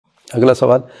अगला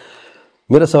सवाल,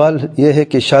 मेरा सवाल यह है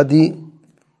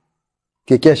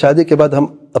कि क्या शादी के बाद हम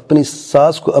अपनी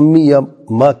सास को अम्मी या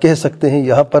माँ कह सकते हैं?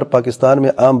 यहाँ पर पाकिस्तान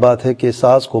में आम बात है कि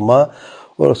सास को माँ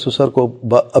और ससुर को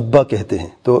अब्बा कहते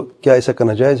हैं, तो क्या ऐसा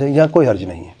करना जायज़ है? यहाँ कोई हर्ज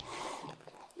नहीं है।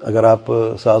 अगर आप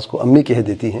सास को अम्मी कह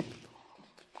देती हैं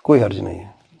कोई हर्ज नहीं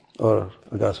है, और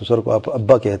अगर ससुर को आप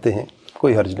अब्बा कहते हैं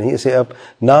कोई हर्ज नहीं। इसे आप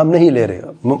नाम नहीं ले रहे।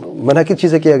 मना किस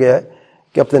चीज़ से किया गया है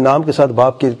कि अपने नाम के साथ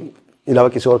बाप के अलावा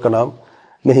किसी और का नाम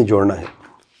नहीं जोड़ना है,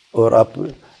 और आप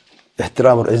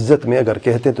एहतराम और इज़्ज़त में अगर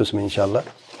कहते हैं तो उसमें इंशाअल्लाह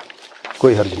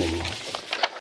कोई हर्ज नहीं है।